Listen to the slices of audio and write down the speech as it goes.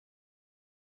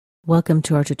Welcome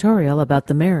to our tutorial about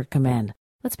the mirror command.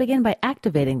 Let's begin by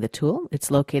activating the tool. It's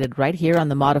located right here on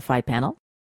the Modify panel.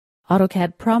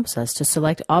 AutoCAD prompts us to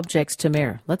select objects to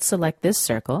mirror. Let's select this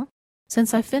circle.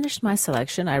 Since I finished my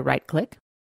selection, I right-click.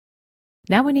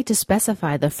 Now we need to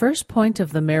specify the first point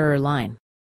of the mirror line.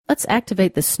 Let's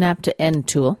activate the Snap to End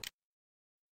tool.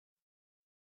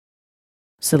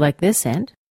 Select this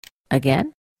end,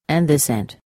 again, and this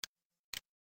end.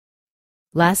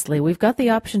 Lastly, we've got the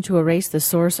option to erase the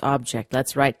source object.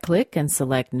 Let's right-click and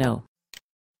select No.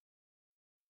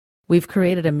 We've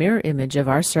created a mirror image of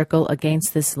our circle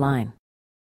against this line.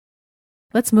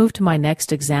 Let's move to my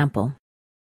next example.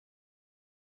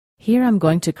 Here I'm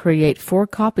going to create 4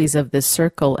 copies of this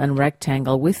circle and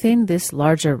rectangle within this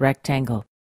larger rectangle.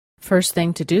 First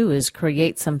thing to do is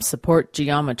create some support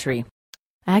geometry.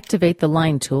 Activate the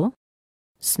Line tool,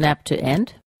 Snap to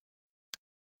End,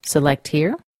 select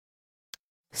here,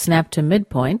 Snap to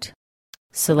Midpoint,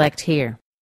 select here,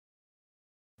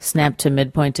 Snap to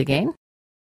Midpoint again,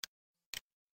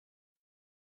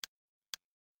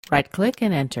 right-click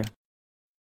and enter.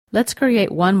 Let's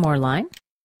create one more line,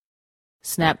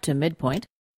 Snap to Midpoint,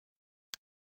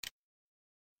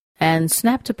 and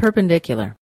Snap to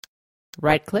Perpendicular.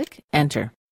 Right-click,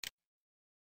 enter.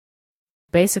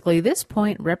 Basically, this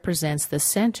point represents the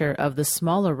center of the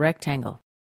smaller rectangle.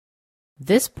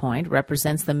 This point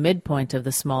represents the midpoint of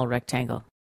the small rectangle.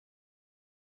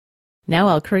 Now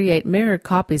I'll create mirror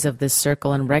copies of this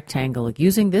circle and rectangle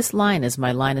using this line as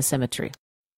my line of symmetry.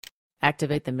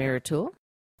 Activate the Mirror tool.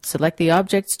 Select the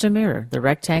objects to mirror, the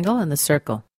rectangle and the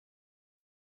circle.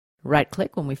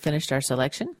 Right-click when we finished our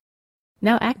selection.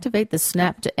 Now activate the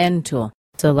Snap to End tool.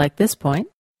 Select this point,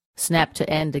 Snap to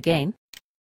End again,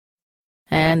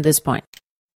 and this point.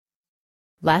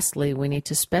 Lastly, we need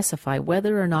to specify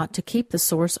whether or not to keep the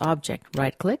source object.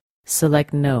 Right-click,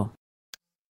 select No.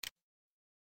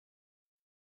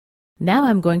 Now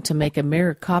I'm going to make a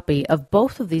mirror copy of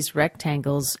both of these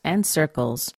rectangles and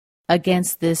circles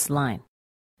against this line.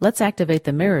 Let's activate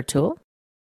the Mirror tool.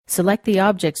 Select the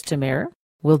objects to mirror.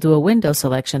 We'll do a window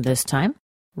selection this time.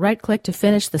 Right-click to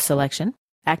finish the selection.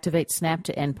 Activate Snap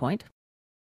to Endpoint.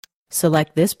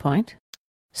 Select this point.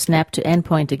 Snap to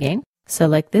Endpoint again.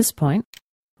 Select this point.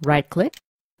 Right-click,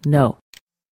 No.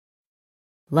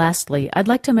 Lastly, I'd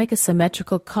like to make a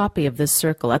symmetrical copy of this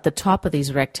circle at the top of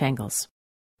these rectangles.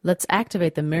 Let's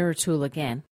activate the Mirror tool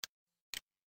again.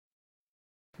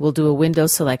 We'll do a window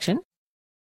selection.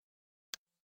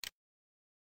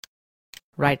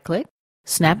 Right-click,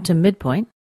 Snap to Midpoint.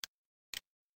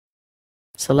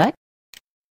 Select,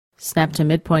 Snap to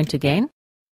Midpoint again,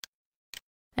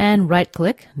 and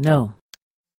right-click, No.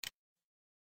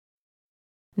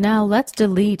 Now let's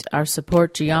delete our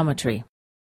support geometry.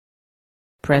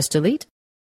 Press Delete.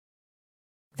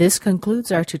 This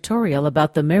concludes our tutorial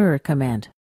about the mirror command.